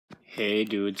Hey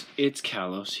dudes, it's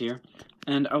Kalos here,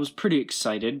 and I was pretty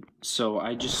excited, so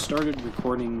I just started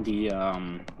recording the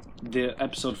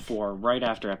episode 4 right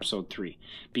after episode 3,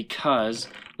 because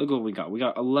look what we got. We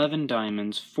got 11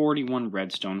 diamonds, 41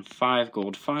 redstone, 5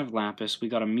 gold, 5 lapis, we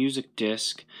got a music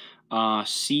disc,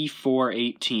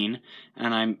 C418,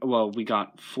 and we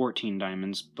got 14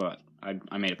 diamonds, but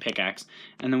I made a pickaxe,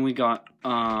 and then we got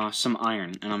some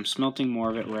iron, and I'm smelting more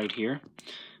of it right here.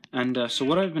 And so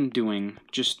what I've been doing,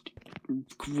 just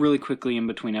really quickly in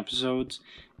between episodes,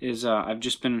 is I've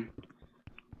just been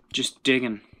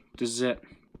digging. This is it.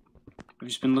 I've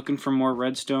just been looking for more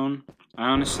redstone. I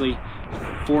honestly,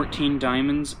 14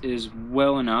 diamonds is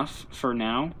well enough for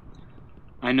now.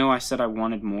 I know I said I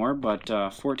wanted more, but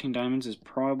 14 diamonds is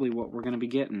probably what we're going to be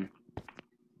getting.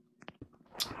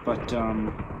 But,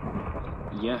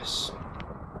 yes.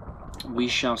 We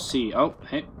shall see. Oh,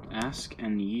 hey, ask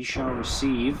and ye shall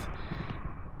receive.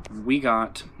 We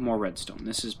got more redstone.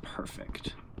 This is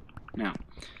perfect. Now,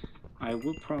 I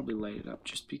will probably light it up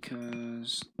just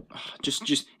because...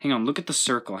 just hang on, look at the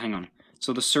circle, hang on.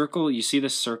 So the circle, you see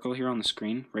this circle here on the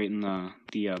screen, right in the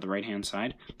right-hand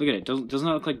side? Look at it, doesn't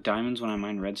that look like diamonds when I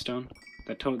mine redstone?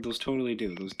 Those totally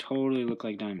do, those totally look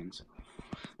like diamonds.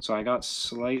 So I got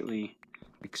slightly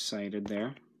excited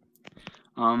there.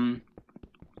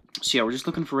 So yeah, we're just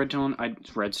looking for redstone.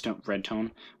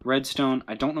 Redstone.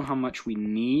 I don't know how much we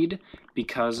need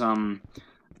because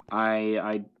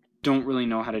I don't really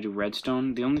know how to do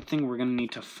redstone. The only thing we're gonna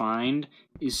need to find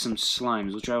is some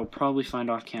slimes, which I will probably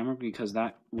find off camera because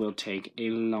that will take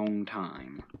a long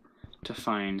time to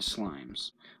find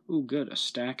slimes. Ooh, good, a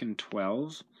stack and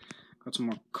 12. Got some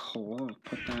more coal. I'll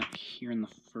put that here in the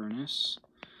furnace.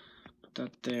 Put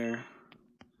that there.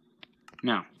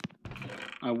 Now,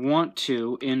 I want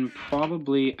to,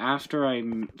 probably after I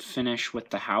finish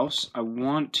with the house, I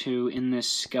want to, in this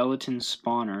skeleton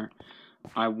spawner,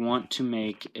 I want to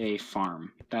make a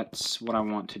farm. That's what I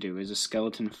want to do, is a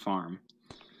skeleton farm.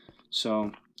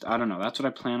 So, I don't know, that's what I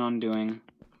plan on doing.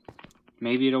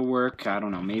 Maybe it'll work, I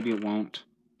don't know, maybe it won't.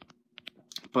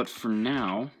 But for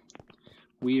now,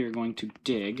 we are going to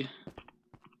dig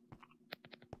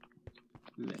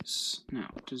this. Now,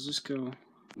 does this go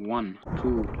 1,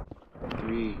 2,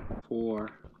 3, 4.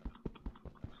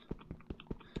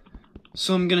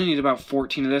 So I'm gonna need about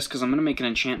 14 of this because I'm gonna make an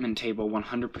enchantment table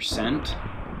 100%.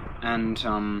 And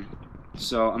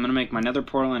so I'm gonna make my nether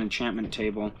portal and enchantment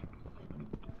table.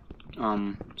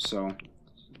 So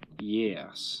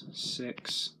yes,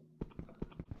 6.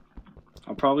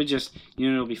 I'll probably just,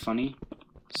 it'll be funny.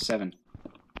 7,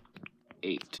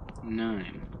 8,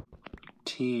 9,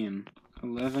 10,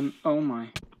 11. Oh my,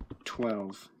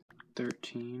 12.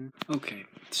 13. Okay,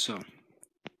 so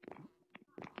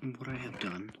what I have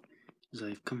done is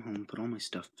I've come home, put all my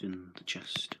stuff in the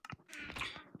chest,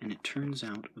 and it turns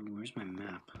out, oh, where's my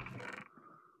map?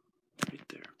 Right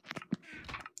there.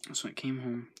 So I came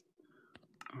home,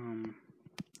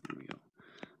 there we go,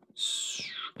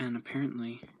 and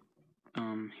apparently,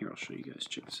 here, I'll show you guys,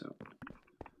 check this out,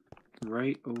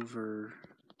 right over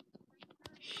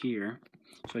here,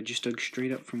 so I just dug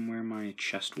straight up from where my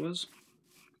chest was,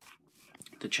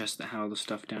 the chest that had all the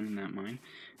stuff down in that mine,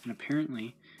 and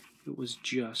apparently it was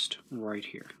just right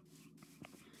here.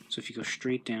 So if you go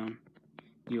straight down,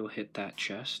 you'll hit that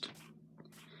chest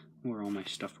where all my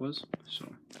stuff was.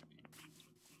 So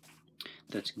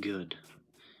that's good,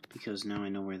 because now I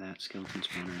know where that skeleton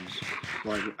spawner is.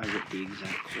 Well, I wrote the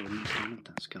exact coordinates down of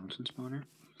that skeleton spawner.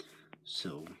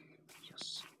 So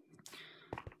yes,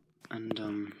 and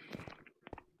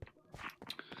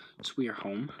so we are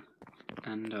home.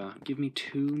 And give me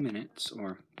 2 minutes,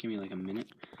 or give me like a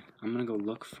minute. I'm gonna go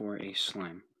look for a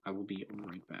slime. I will be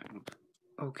right back.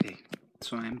 Okay,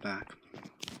 so I am back.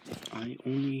 I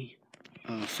only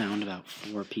found about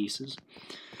 4 pieces.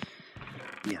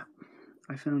 Yeah,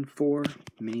 I found 4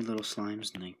 mini little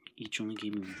slimes, and they each only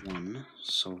gave me 1.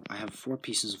 So I have 4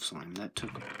 pieces of slime. That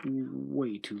took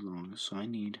way too long. So I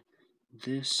need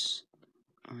this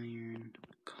iron,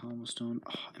 cobblestone.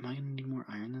 Oh, am I gonna need more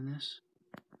iron than this?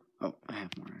 Oh, I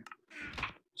have more iron.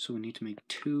 So we need to make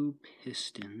 2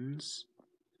 pistons.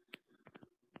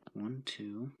 1,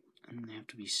 2, and they have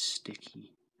to be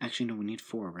sticky. Actually, no, we need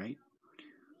 4, right?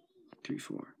 3,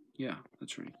 4. Yeah,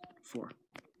 that's right. 4.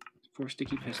 4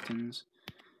 sticky pistons.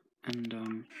 And,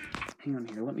 hang on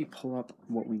here. Let me pull up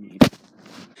what we need.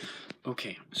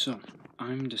 Okay, so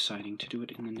I'm deciding to do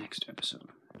it in the next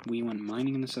episode. We went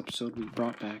mining in this episode, we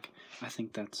brought back. I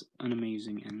think that's an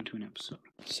amazing end to an episode.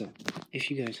 So, if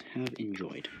you guys have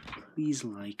enjoyed, please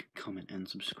like, comment, and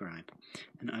subscribe.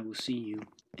 And I will see you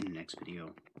in the next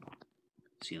video.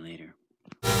 See you later.